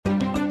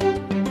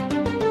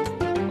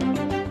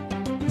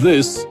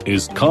This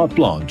is Carte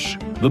Blanche,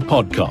 the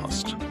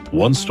podcast.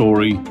 One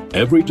story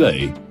every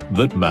day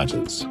that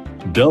matters.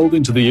 Delve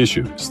into the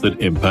issues that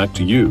impact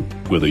you,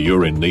 whether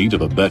you're in need of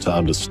a better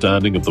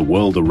understanding of the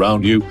world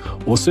around you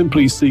or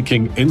simply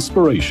seeking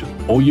inspiration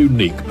or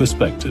unique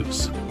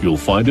perspectives. You'll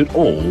find it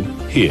all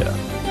here.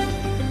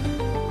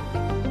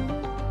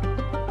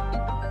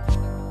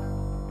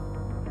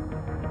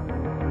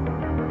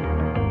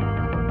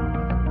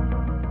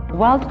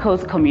 Wild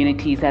Coast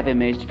communities have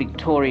emerged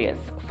victorious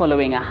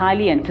following a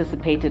highly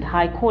anticipated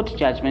High Court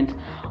judgment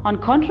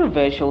on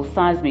controversial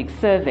seismic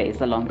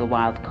surveys along the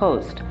Wild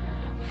Coast.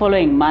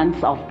 Following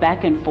months of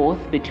back and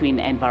forth between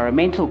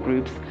environmental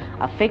groups,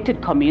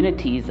 affected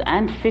communities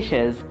and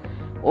fishers,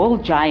 oil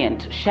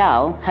giant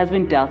Shell has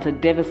been dealt a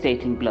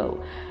devastating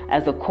blow,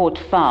 as the court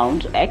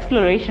found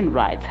exploration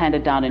rights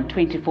handed down in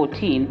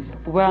 2014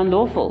 were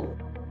unlawful.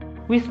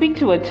 We speak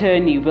to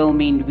attorney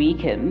Wilmien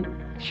Wicomb.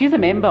 She's a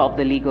member of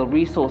the Legal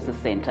Resources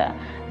Centre.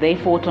 They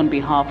fought on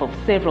behalf of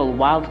several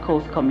Wild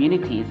Coast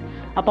communities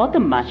about the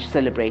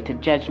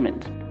much-celebrated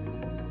judgment.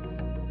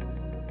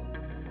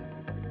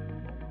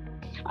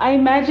 I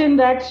imagine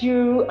that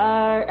you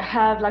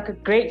have like a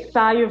great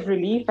sigh of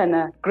relief and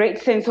a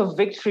great sense of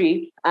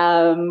victory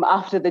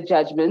after the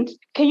judgment.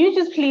 Can you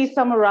just please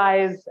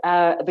summarize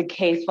the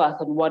case for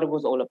us and what it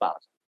was all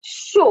about?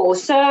 Sure.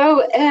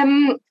 So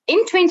in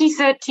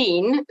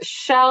 2013,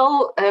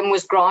 Shell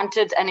was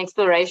granted an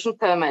exploration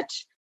permit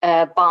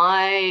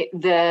by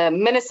the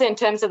minister in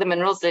terms of the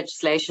minerals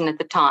legislation at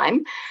the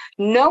time.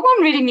 No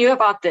one really knew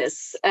about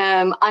this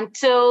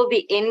until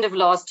the end of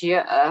last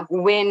year,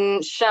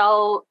 when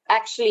Shell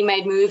actually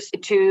made moves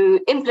to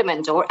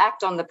implement or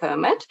act on the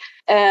permit.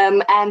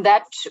 And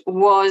that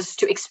was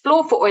to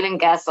explore for oil and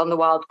gas on the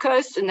Wild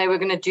Coast. And they were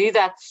going to do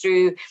that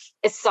through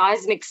a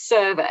seismic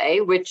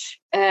survey, which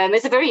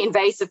is a very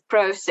invasive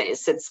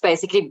process. It's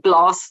basically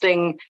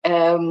blasting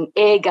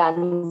air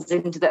guns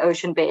into the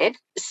ocean bed.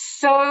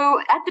 So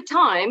at the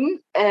time,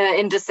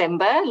 in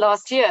December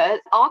last year,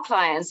 our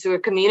clients, who are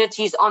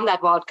communities on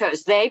that Wild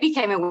Coast, they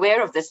became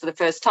aware of this for the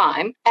first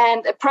time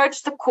and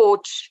approached the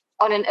court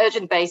on an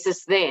urgent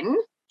basis then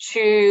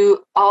to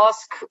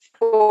ask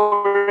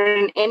for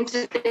an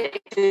entity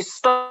to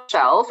stop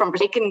Shell from,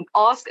 they can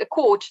ask a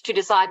court to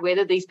decide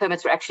whether these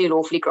permits were actually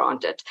lawfully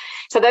granted.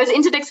 So those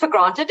interdicts were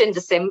granted in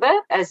December,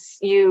 as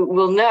you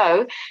will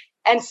know.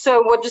 And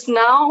so what has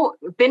now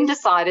been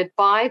decided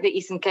by the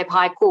Eastern Cape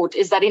High Court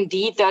is that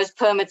indeed those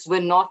permits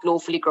were not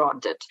lawfully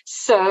granted.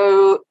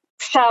 So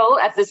Shell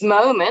at this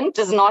moment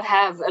does not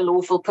have a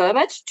lawful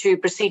permit to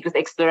proceed with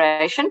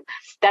exploration.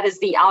 That is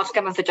the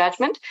outcome of the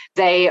judgment.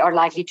 They are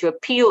likely to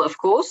appeal, of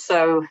course,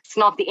 so it's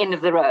not the end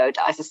of the road,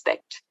 I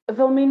suspect.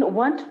 Wilmien,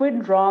 what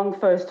went wrong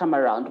first time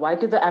around? Why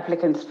did the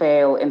applicants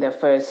fail in their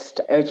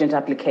first urgent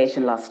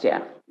application last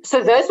year?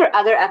 So those were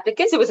other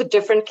applicants. It was a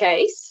different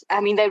case.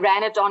 I mean, they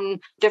ran it on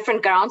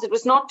different grounds. It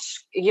was not,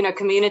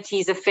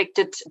 communities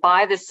affected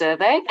by the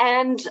survey.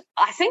 And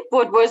I think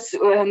what was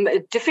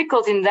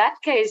difficult in that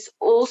case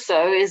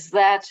also is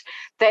that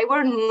they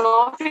were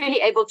not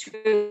really able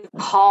to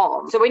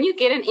harm. So when you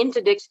get an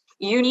interdict,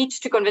 you need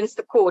to convince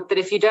the court that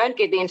if you don't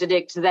get the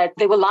interdict, that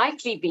there will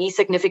likely be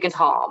significant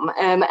harm.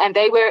 And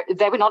they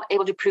were not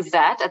able to prove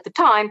that at the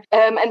time.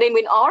 And then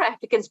when our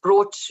applicants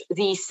brought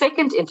the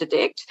second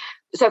interdict,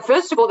 so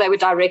first of all, they were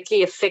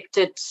directly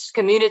affected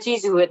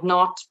communities who had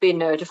not been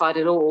notified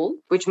at all,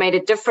 which made a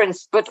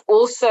difference. But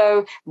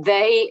also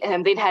they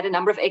then had a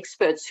number of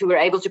experts who were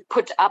able to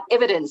put up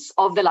evidence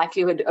of the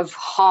likelihood of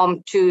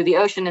harm to the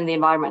ocean and the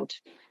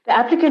environment. The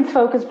applicants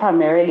focused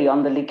primarily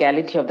on the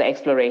legality of the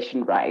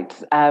exploration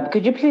rights.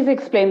 Could you please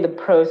explain the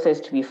process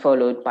to be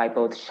followed by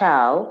both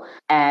Shell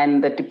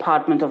and the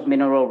Department of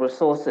Mineral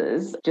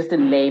Resources, just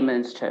in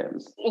layman's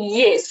terms?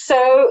 Yes,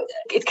 so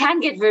it can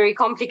get very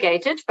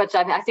complicated, but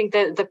I think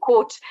the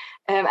court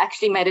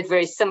actually made it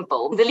very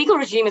simple. The legal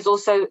regime has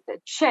also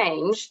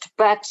changed,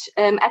 but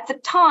at the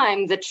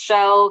time that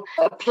Shell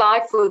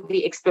applied for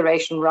the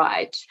exploration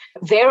right,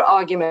 their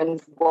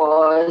argument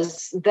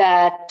was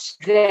that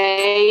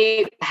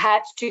they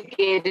had to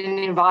get an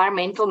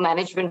environmental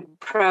management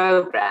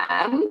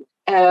program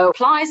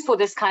applies for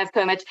this kind of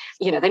permit.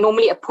 They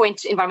normally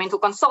appoint environmental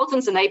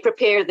consultants and they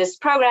prepare this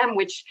program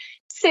which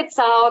sets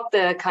out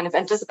the kind of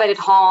anticipated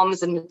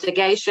harms and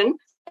mitigation.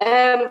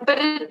 But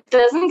it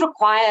doesn't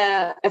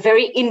require a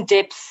very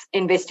in-depth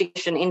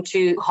investigation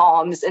into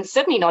harms and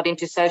certainly not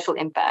into social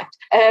impact.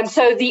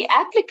 So the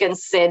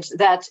applicants said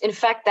that, in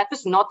fact, that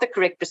was not the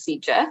correct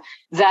procedure,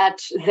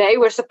 that they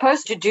were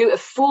supposed to do a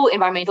full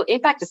environmental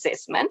impact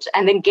assessment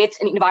and then get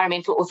an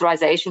environmental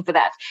authorization for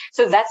that.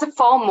 So that's a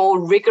far more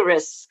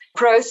rigorous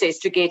process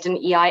to get an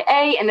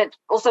EIA, and it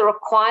also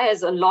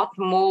requires a lot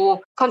more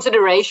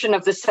consideration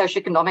of the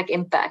socioeconomic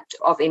impact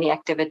of any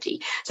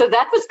activity. So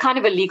that was kind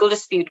of a legal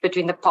dispute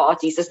between the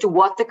parties as to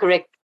what the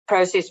correct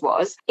process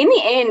was. In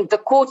the end, the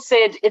court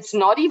said it's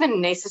not even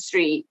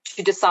necessary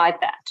to decide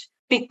that,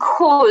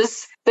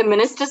 because the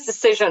minister's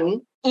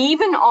decision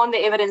even on the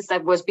evidence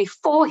that was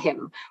before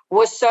him,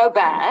 was so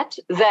bad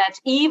that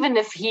even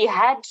if he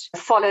had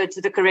followed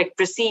the correct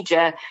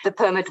procedure, the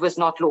permit was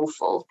not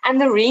lawful. And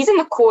the reason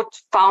the court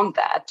found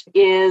that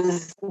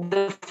is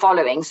the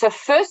following. So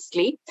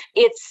firstly,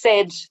 it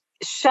said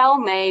Shell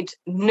made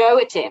no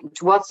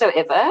attempt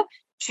whatsoever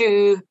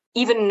to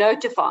even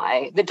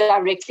notify the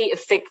directly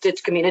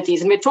affected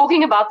communities. And we're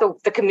talking about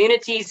the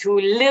communities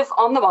who live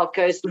on the Wild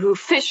Coast, who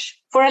fish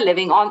for a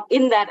living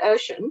in that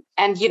ocean,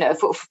 and,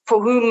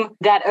 for whom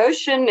that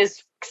ocean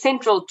is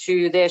central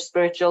to their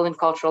spiritual and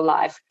cultural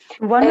life.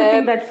 One would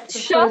think that's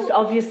the first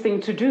obvious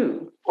thing to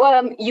do.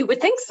 Well, you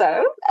would think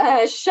so.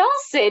 Shell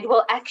said,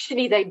 well,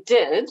 actually they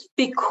did,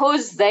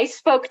 because they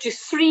spoke to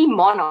 3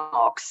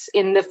 monarchs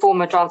in the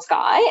former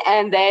Transkei,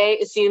 and they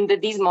assumed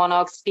that these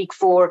monarchs speak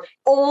for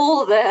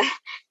all the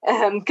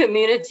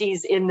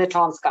communities in the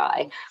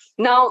Transkei.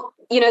 Now,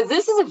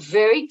 this is a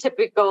very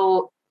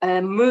typical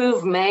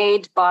move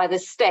made by the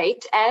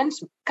state and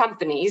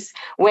companies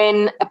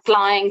when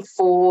applying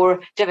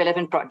for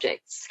development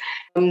projects.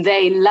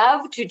 They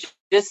love to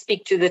just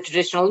speak to the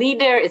traditional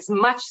leader. It's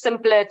much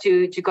simpler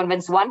to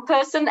convince one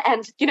person.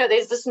 And,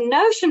 there's this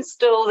notion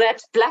still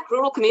that Black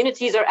rural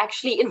communities are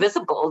actually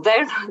invisible.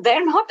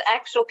 They're not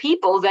actual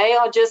people. They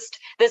are just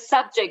the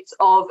subjects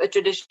of a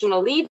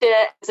traditional leader.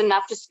 It's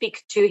enough to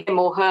speak to him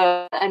or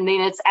her, and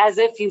then it's as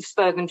if you've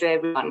spoken to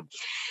everyone.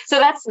 So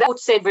that's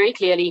said very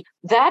clearly.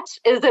 That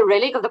is the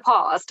relic of the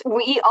past.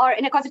 We are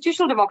in a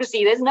constitutional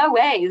democracy. There's no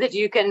way that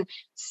you can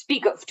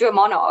speak to a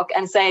monarch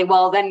and say,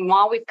 well, then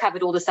while we've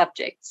covered all the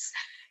subjects.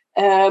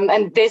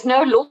 And there's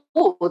no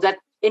law that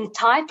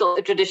entitles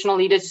a traditional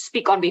leader to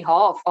speak on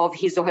behalf of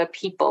his or her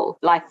people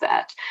like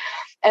that.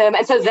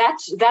 And so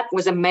that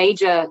was a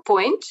major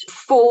point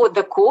for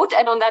the court.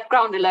 And on that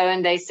ground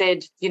alone, they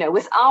said,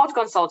 without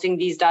consulting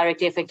these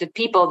directly affected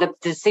people, the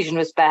decision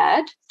was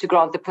bad to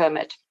grant the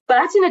permit.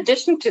 But in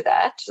addition to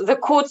that, the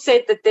court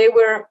said that there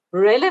were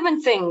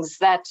relevant things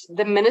that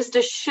the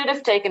minister should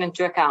have taken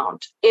into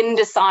account in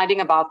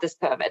deciding about this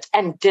permit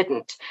and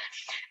didn't.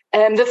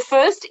 The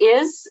first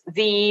is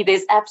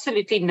there's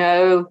absolutely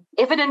no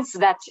evidence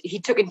that he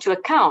took into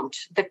account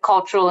the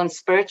cultural and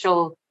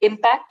spiritual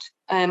impact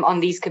on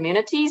these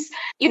communities.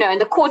 And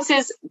the court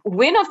says,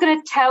 we're not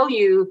going to tell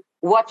you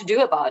what to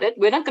do about it.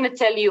 We're not going to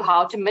tell you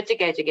how to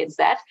mitigate against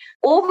that.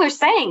 All we're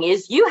saying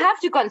is you have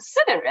to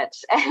consider it,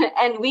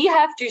 and we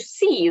have to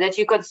see that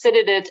you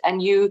considered it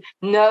and you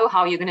know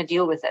how you're going to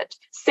deal with it.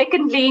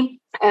 Secondly,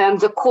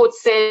 the court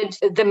said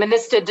the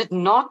minister did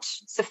not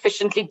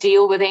sufficiently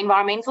deal with the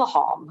environmental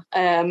harm.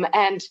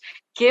 And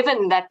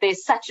given that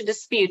there's such a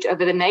dispute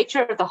over the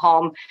nature of the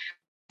harm,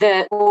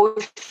 the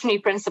precautionary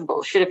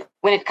principle should have,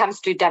 when it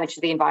comes to damage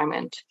to the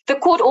environment. The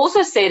court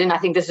also said, and I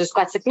think this is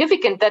quite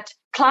significant, that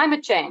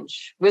climate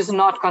change was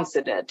not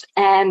considered.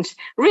 And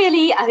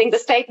really, I think the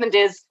statement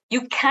is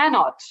you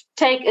cannot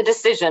take a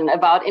decision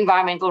about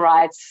environmental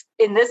rights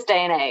in this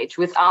day and age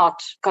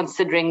without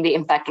considering the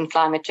impact on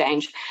climate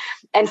change.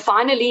 And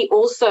finally,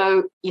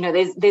 also,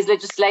 there's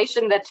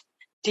legislation that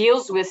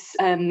deals with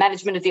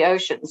management of the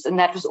oceans, and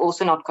that was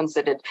also not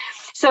considered.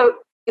 So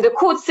the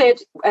court said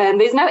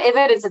there's no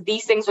evidence that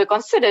these things were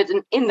considered.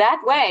 And in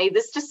that way,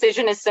 this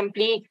decision is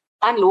simply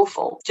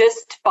unlawful,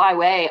 just by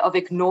way of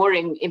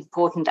ignoring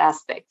important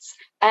aspects.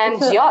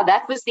 And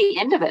that was the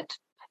end of it.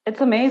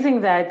 It's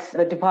amazing that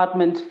the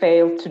department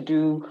failed to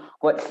do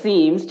what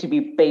seems to be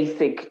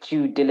basic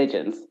due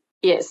diligence.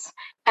 Yes.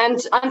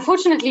 And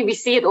unfortunately, we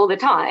see it all the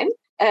time.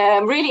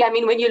 Really,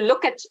 when you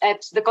look at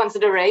the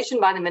consideration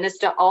by the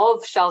minister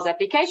of Shell's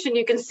application,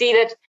 you can see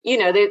that,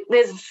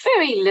 there's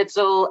very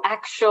little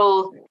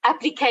actual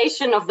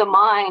application of the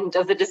mind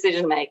of the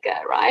decision maker,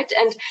 right?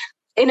 And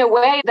in a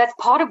way, that's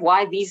part of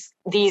why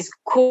these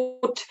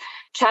court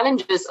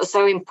challenges are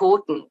so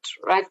important,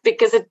 right?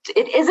 Because it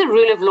is a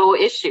rule of law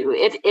issue.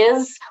 It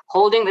is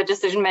holding the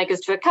decision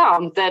makers to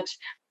account that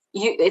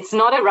it's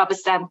not a rubber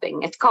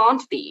stamping. It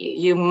can't be.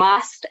 You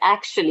must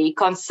actually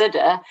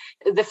consider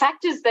the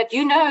factors that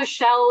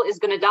Shell is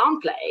going to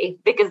downplay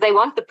because they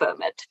want the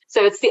permit.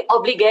 So it's the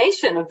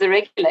obligation of the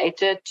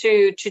regulator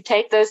to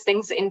take those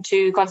things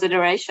into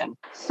consideration.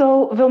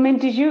 So,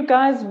 Wilmien, did you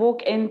guys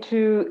walk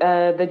into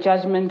the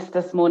judgment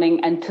this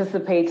morning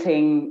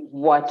anticipating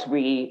what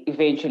we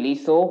eventually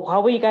saw?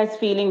 How were you guys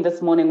feeling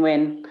this morning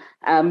when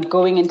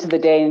going into the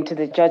day, into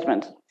the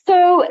judgment?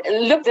 So,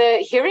 look, the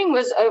hearing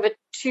was over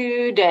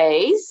 2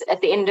 days at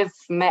the end of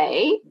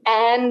May.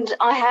 And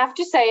I have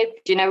to say,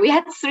 we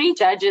had 3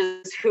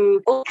 judges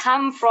who all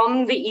come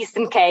from the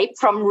Eastern Cape,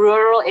 from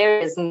rural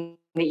areas in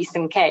the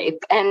Eastern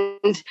Cape.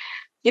 And,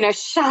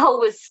 Shell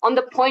was on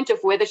the point of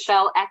whether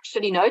Shell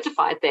actually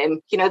notified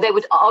them. They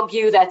would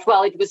argue that,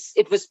 well, it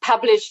was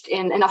published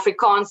in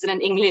Afrikaans in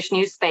an English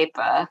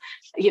newspaper,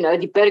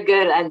 Die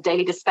Burger and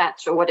Daily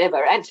Dispatch or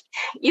whatever. And,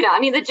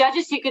 the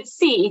judges, you could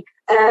see,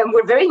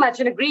 were very much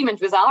in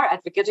agreement with our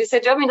advocate, who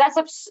said, I mean, that's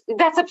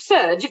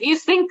absurd. If you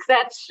think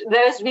that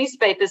those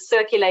newspapers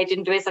circulate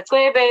in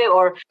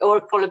David-versus-Goliath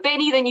or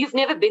Polopeni, then you've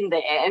never been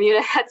there. And,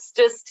 that's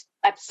just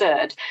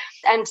absurd.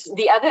 And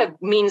the other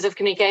means of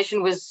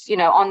communication was,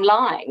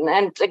 online.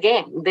 And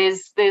again,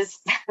 there's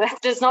that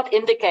does not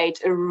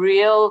indicate a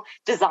real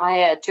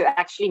desire to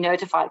actually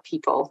notify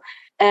people.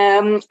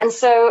 And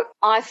so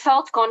I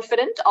felt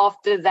confident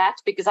after that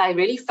because I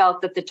really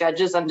felt that the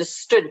judges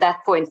understood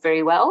that point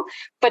very well.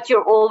 But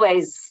you're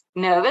always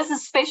nervous,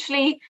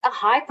 especially a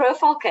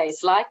high-profile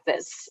case like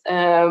this,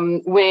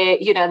 where,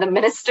 the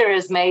minister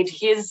has made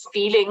his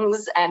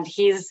feelings and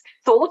his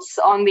thoughts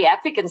on the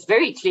applicants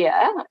very clear.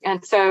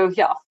 And so,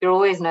 you're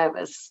always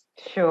nervous.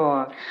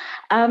 Sure.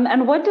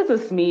 And what does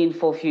this mean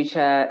for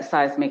future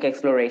seismic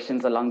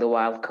explorations along the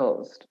Wild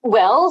Coast?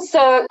 Well,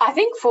 so I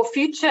think for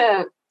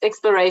future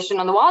exploration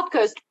on the Wild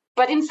Coast,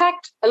 but in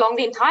fact, along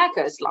the entire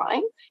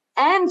coastline,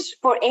 and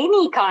for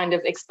any kind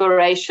of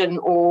exploration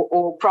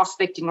or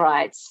prospecting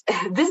rights,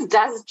 this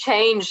does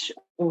change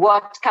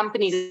what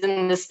companies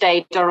in the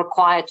state are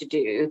required to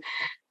do.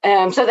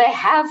 So they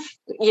have,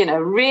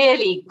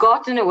 really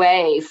gotten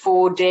away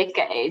for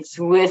decades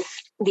with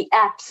the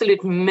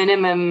absolute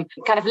minimum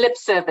kind of lip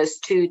service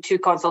to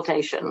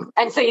consultation.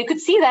 And so you could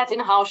see that in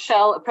how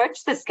Shell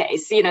approached this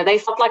case. They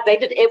felt like they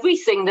did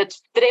everything that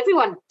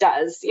everyone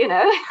does.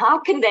 How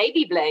can they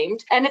be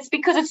blamed? And it's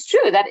because it's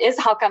true. That is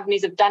how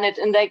companies have done it.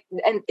 And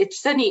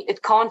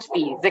it can't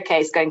be the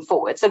case going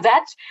forward. So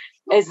that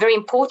is very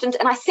important.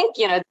 And I think,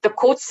 the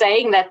court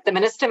saying that the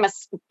minister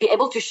must be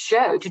able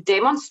to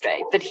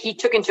demonstrate that he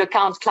took into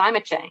account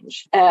climate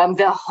change,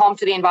 the harm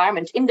to the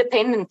environment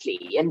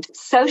independently, and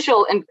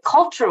social and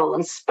cultural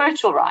and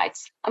spiritual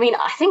rights. I mean,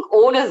 I think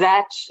all of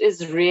that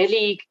is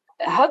really,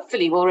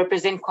 hopefully, will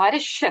represent quite a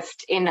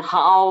shift in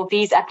how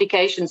these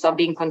applications are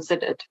being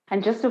considered.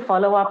 And just to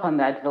follow up on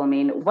that,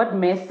 Wilmien, what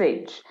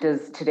message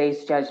does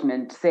today's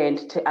judgment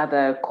send to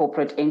other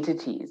corporate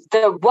entities?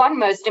 The one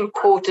most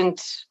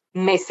important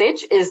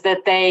message is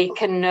that they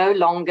can no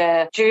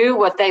longer do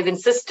what they've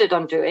insisted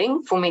on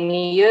doing for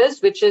many years,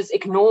 which is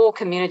ignore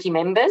community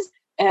members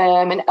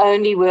and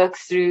only work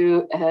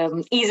through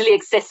easily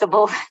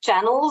accessible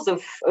channels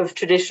of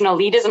traditional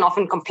leaders and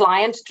often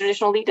compliant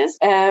traditional leaders.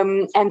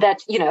 And that,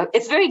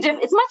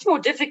 it's much more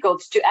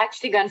difficult to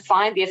actually go and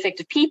find the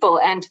affected people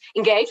and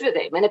engage with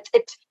them. And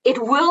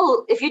it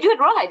will, if you do it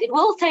right, it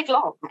will take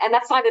long. And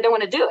that's why they don't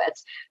want to do it.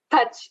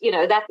 But,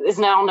 that is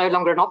now no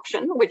longer an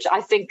option, which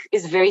I think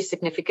is very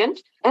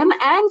significant. And,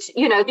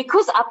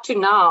 because up to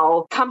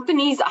now,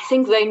 companies, I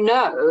think they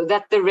know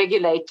that the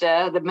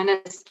regulator, the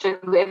minister,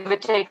 whoever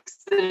takes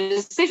the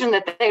decision,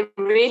 that they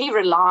really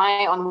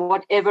rely on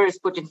whatever is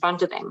put in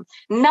front of them.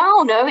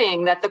 Now,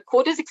 knowing that the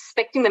court is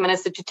expecting the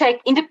minister to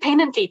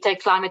independently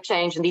take climate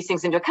change and these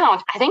things into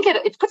account, I think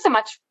it puts a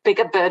much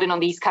bigger burden on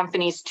these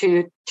companies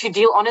to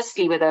deal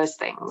honestly with those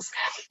things.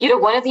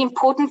 One of the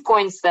important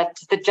points that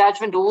the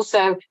judgment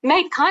also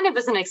made kind of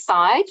as an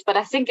aside, but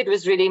I think it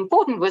was really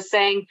important, was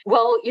saying,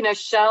 well,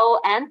 Shell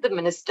and the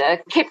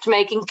minister kept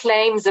making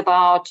claims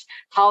about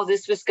how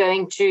this was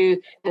going to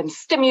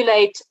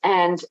stimulate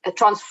and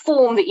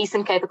transform the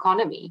Eastern Cape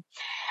economy.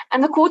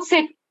 And the court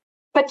said,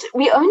 but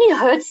we only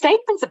heard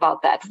statements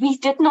about that. We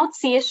did not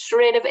see a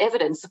shred of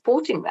evidence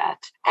supporting that.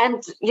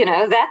 And,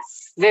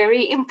 that's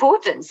very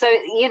important. So,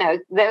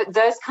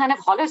 those kind of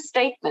hollow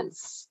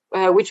statements,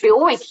 which we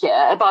always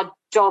hear about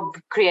job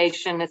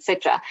creation,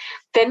 etc.,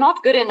 they're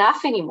not good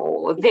enough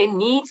anymore. There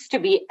needs to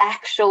be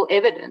actual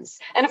evidence.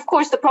 And of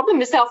course, the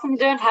problem is they often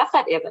don't have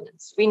that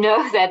evidence. We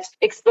know that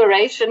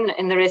exploration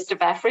in the rest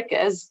of Africa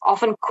has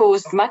often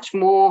caused much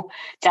more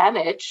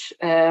damage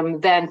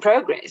than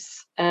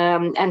progress.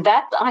 And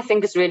that, I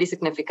think, is really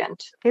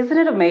significant. Isn't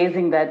it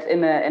amazing that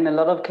in a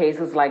lot of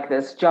cases like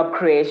this, job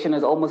creation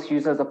is almost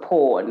used as a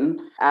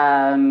pawn?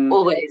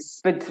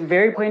 Always. But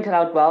very pointed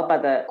out well by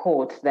the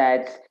court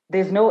that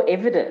there's no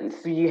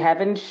evidence. You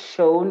haven't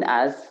shown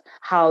us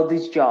how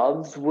these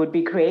jobs would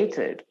be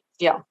created.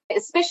 Yeah,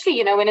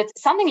 especially, when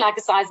it's something like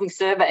a seismic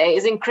survey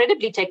is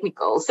incredibly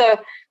technical. So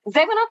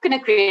they were not going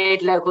to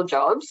create local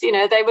jobs. They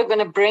were going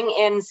to bring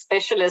in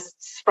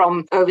specialists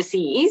from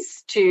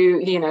overseas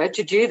to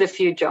do the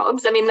few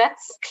jobs. I mean,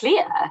 that's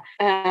clear.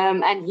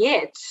 And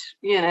yet,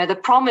 the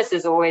promise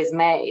is always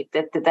made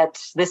that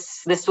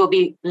this will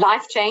be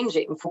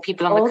life-changing for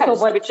people on the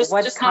coast, which is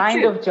what just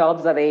kind not true. of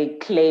jobs are they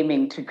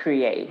claiming to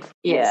create?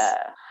 Yes.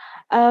 Yeah.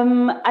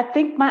 I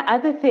think my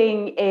other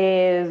thing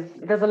is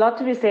there's a lot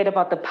to be said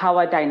about the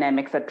power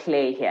dynamics at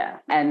play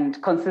here.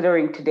 And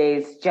considering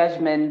today's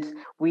judgment,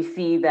 we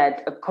see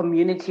that a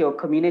community or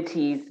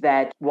communities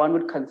that one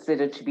would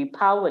consider to be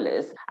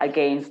powerless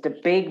against a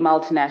big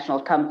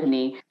multinational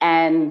company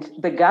and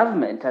the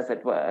government, as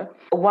it were.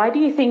 Why do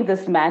you think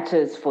this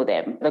matters for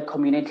them, the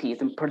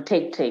communities, in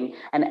protecting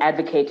and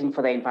advocating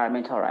for their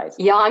environmental rights?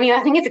 Yeah, I mean,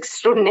 I think it's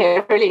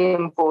extraordinarily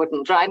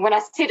important, right? When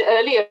I said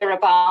earlier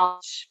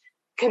about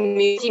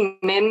community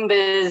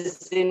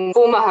members in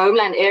former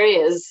homeland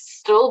areas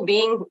still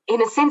being,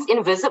 in a sense,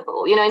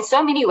 invisible, in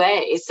so many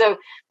ways. So,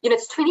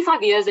 it's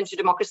 25 years into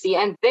democracy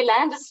and their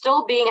land is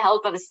still being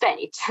held by the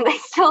state. They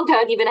still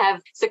don't even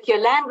have secure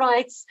land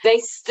rights. They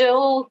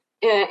still,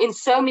 in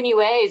so many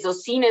ways, are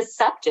seen as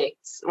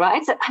subjects,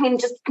 right? So,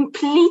 just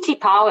completely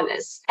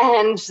powerless.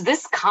 And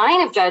this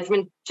kind of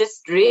judgment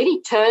just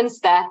really turns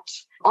that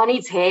on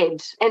its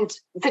head. And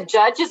the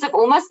judges have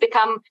almost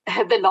become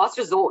the last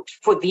resort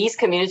for these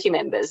community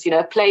members,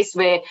 a place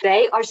where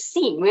they are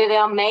seen, where they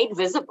are made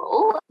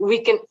visible. We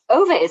can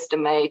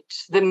overestimate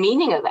the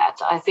meaning of that.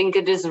 I think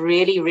it is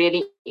really,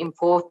 really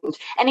important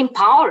and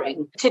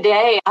empowering.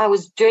 Today, I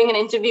was doing an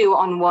interview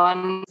on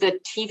one of the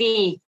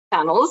TV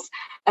channels,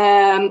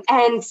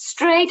 and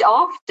straight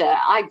after,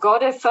 I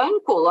got a phone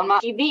call on my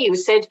TV who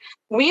said,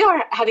 we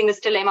are having this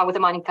dilemma with a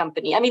mining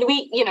company.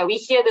 We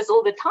hear this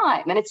all the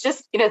time. And it's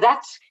just,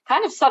 that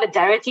kind of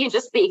solidarity and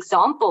just the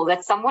example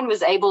that someone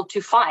was able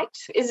to fight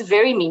is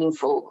very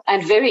meaningful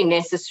and very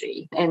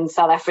necessary in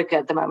South Africa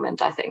at the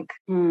moment, I think.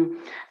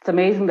 It's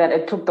amazing that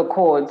it took the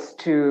courts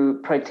to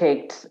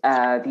protect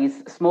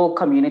these small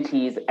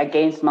communities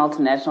against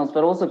multinationals,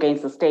 but also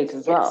against the state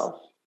as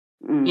well.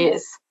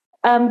 Yes.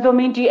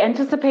 Wilmien, do you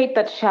anticipate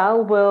that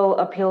Shell will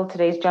appeal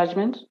today's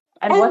judgment?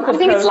 And what's the I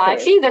think process?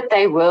 it's likely that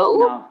they will.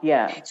 No,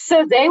 yeah.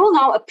 So they will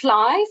now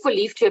apply for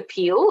leave to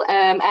appeal,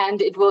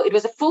 and it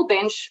was a full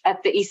bench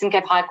at the Eastern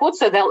Cape High Court,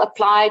 so they'll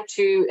apply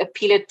to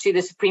appeal it to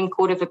the Supreme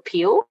Court of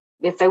Appeal.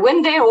 If they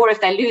win there, or if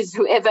they lose,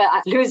 whoever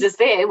loses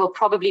there will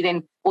probably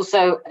then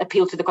also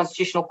appeal to the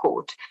Constitutional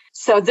Court.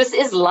 So this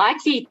is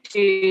likely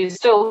to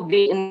still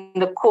be in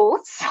the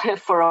courts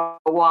for a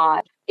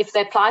while. If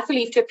they apply for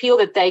leave to appeal,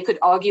 that they could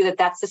argue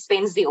that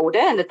suspends the order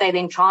and that they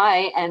then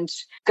try and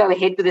go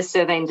ahead with the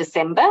survey in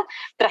December.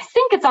 But I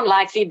think it's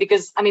unlikely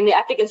because, the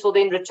applicants will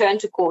then return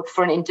to court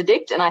for an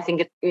interdict. And I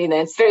think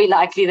it's very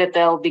likely that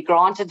they'll be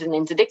granted an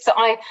interdict. So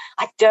I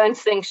don't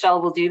think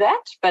Shell will do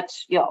that. But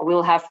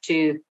we'll have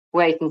to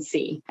wait and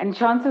see. And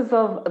chances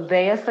of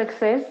their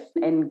success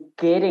in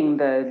getting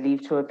the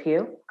leave to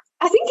appeal?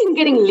 I think in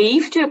getting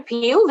leave to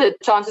appeal, the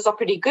chances are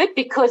pretty good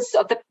because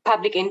of the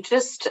public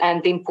interest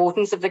and the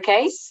importance of the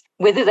case.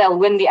 Whether they'll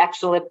win the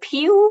actual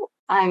appeal,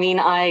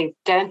 I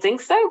don't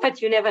think so,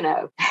 but you never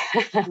know.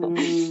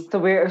 So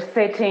we're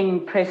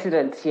setting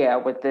precedents here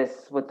with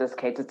this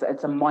case.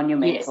 It's a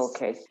monumental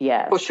case.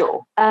 Yeah, for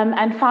sure.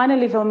 And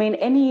finally, Wilmien,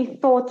 any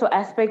thoughts or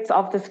aspects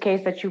of this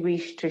case that you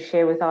wish to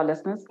share with our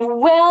listeners?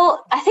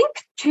 Well, I think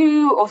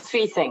 2 or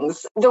 3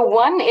 things. The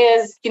one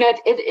is,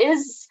 it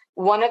is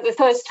one of the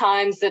first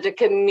times that a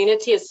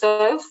community has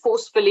so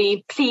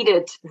forcefully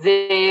pleaded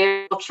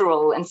their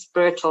cultural and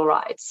spiritual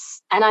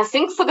rights. And I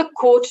think for the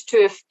court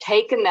to have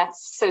taken that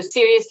so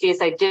seriously as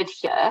they did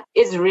here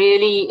is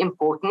really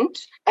important.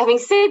 Having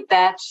said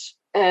that,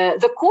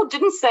 the court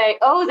didn't say,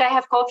 they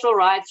have cultural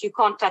rights, you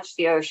can't touch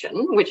the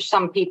ocean, which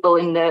some people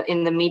in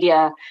the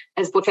media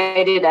has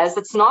portrayed it as.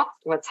 That's not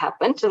what's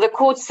happened. So the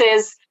court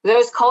says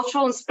those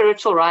cultural and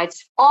spiritual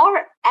rights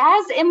are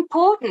as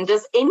important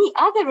as any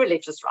other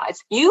religious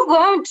rights. You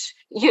won't,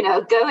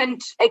 go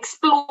and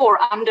explore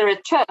under a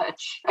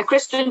church, a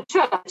Christian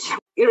church.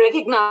 You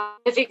recognize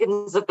the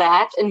significance of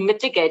that and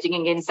mitigating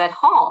against that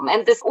harm.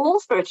 And there's all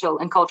spiritual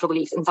and cultural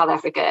beliefs in South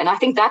Africa. And I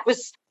think that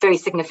was very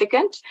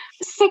significant.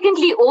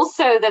 Secondly,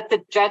 also that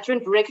the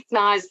judgment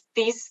recognized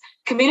these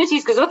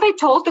communities, because what they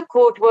told the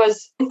court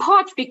was in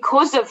part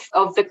because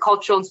of the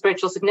cultural and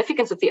spiritual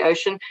significance of the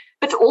ocean,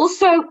 but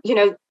also,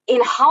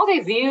 in how they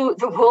view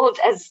the world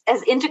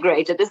as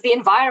integrated, as the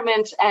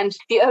environment and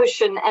the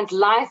ocean and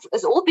life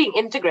as all being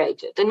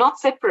integrated and not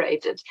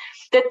separated,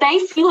 that they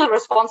feel a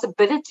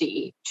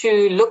responsibility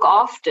to look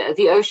after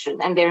the ocean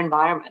and their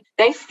environment.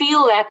 They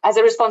feel that as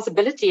a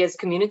responsibility as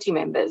community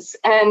members,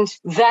 and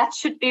that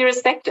should be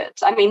respected.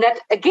 That,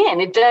 again,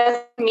 it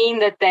doesn't mean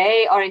that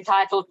they are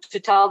entitled to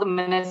tell the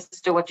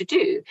minister what to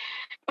do.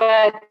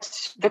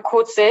 But the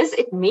court says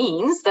it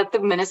means that the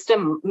minister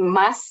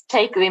must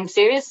take them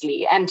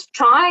seriously and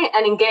try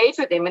and engage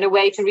with them in a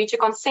way to reach a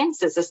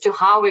consensus as to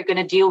how we're going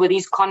to deal with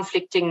these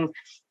conflicting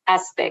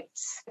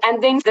aspects.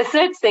 And then the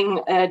third thing,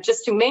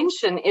 just to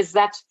mention, is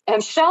that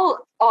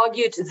Shell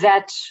argued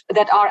that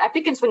our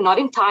applicants were not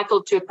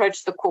entitled to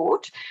approach the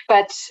court,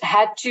 but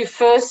had to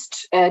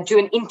first do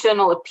an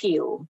internal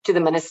appeal to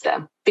the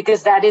minister,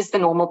 because that is the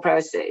normal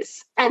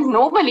process. And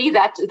normally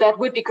that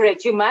would be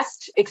correct. You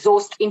must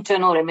exhaust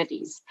internal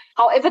remedies.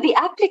 However, the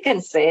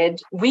applicant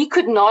said we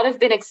could not have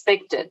been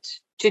expected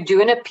to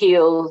do an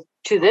appeal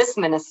to this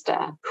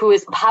minister who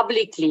has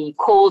publicly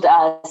called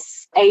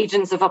us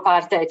agents of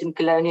apartheid and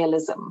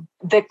colonialism.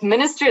 The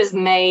minister has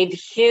made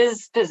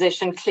his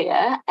position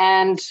clear,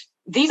 and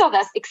these are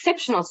thus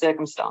exceptional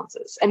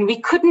circumstances, and we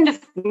couldn't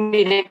have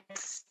been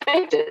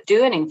expected to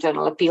do an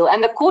internal appeal.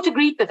 And the court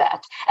agreed with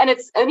that. And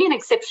it's only in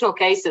exceptional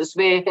cases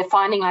where a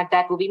finding like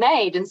that will be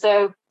made. And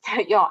so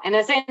Yeah, in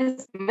a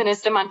sense,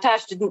 Minister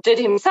Mantashe did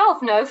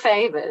himself no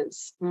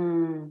favors.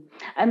 And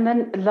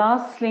then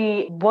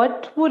lastly,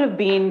 what would have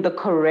been the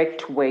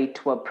correct way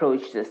to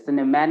approach this in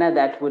a manner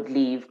that would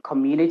leave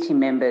community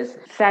members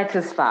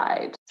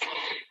satisfied?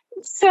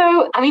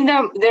 So, I mean,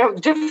 there are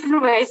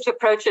different ways to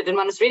approach it, and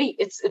one is really,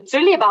 it's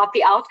really about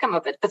the outcome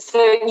of it. But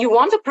so you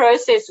want a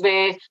process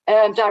where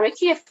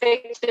directly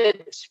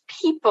affected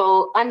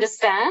people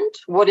understand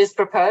what is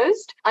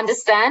proposed,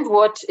 understand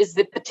what is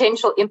the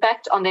potential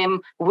impact on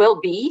them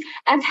will be,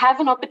 and have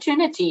an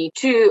opportunity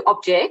to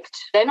object.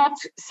 They're not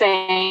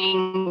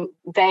saying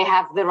they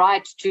have the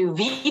right to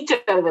veto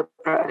the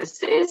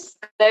process.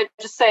 They're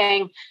just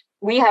saying,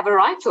 we have a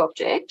right to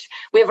object.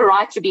 We have a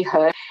right to be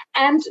heard.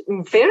 And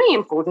very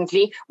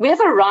importantly, we have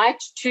a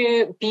right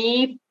to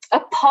be a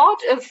part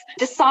of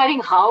deciding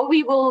how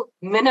we will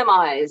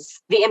minimize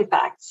the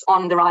impacts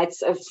on the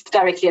rights of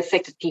directly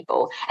affected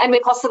people and,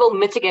 where possible,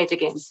 mitigate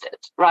against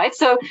it, right?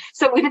 So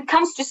when it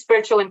comes to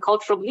spiritual and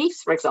cultural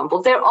beliefs, for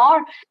example, there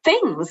are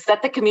things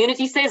that the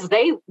community says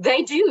they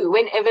do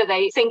whenever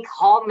they think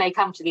harm may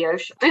come to the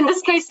ocean. In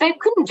this case, they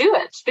couldn't do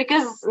it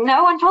because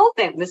no one told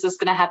them this is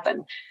going to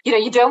happen. You know,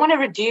 you don't want to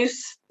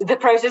reduce the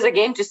process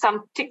again to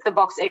some tick the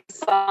box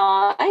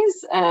exercise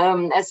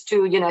as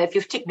to, you know, if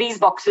you've ticked these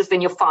boxes,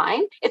 then you're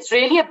fine. It's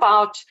really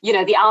about, you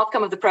know, the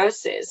outcome of the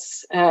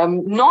process.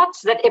 Not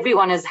that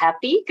everyone is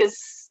happy,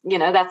 because, you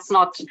know, that's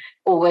not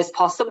always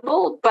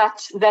possible,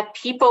 but that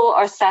people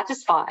are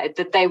satisfied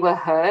that they were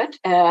heard,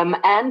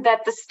 and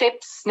that the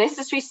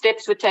necessary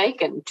steps were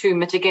taken to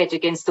mitigate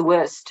against the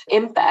worst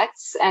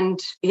impacts. And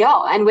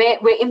where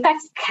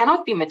impacts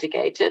cannot be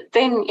mitigated,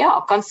 then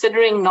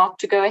considering not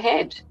to go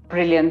ahead.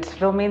 Brilliant.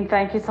 Wilmien,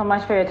 thank you so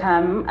much for your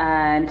time,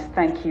 and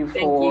thank you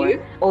for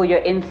all your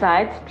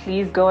insights.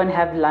 Please go and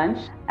have lunch.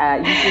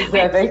 You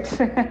deserve it.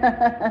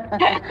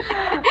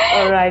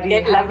 All righty.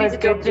 Have a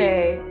good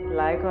day.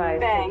 Likewise.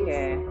 Thanks. Take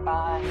care.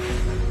 Bye.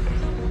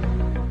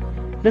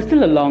 There's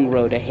still a long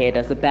road ahead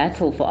as the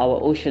battle for our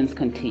oceans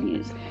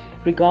continues.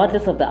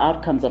 Regardless of the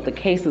outcomes of the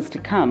cases to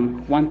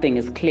come, one thing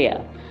is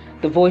clear.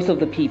 The voice of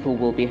the people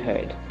will be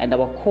heard, and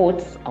our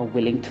courts are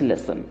willing to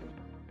listen.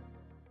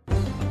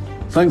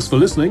 Thanks for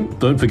listening.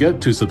 Don't forget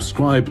to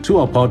subscribe to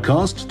our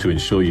podcast to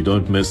ensure you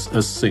don't miss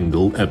a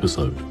single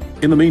episode.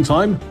 In the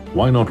meantime,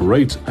 why not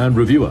rate and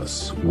review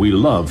us? We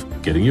love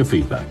getting your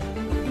feedback.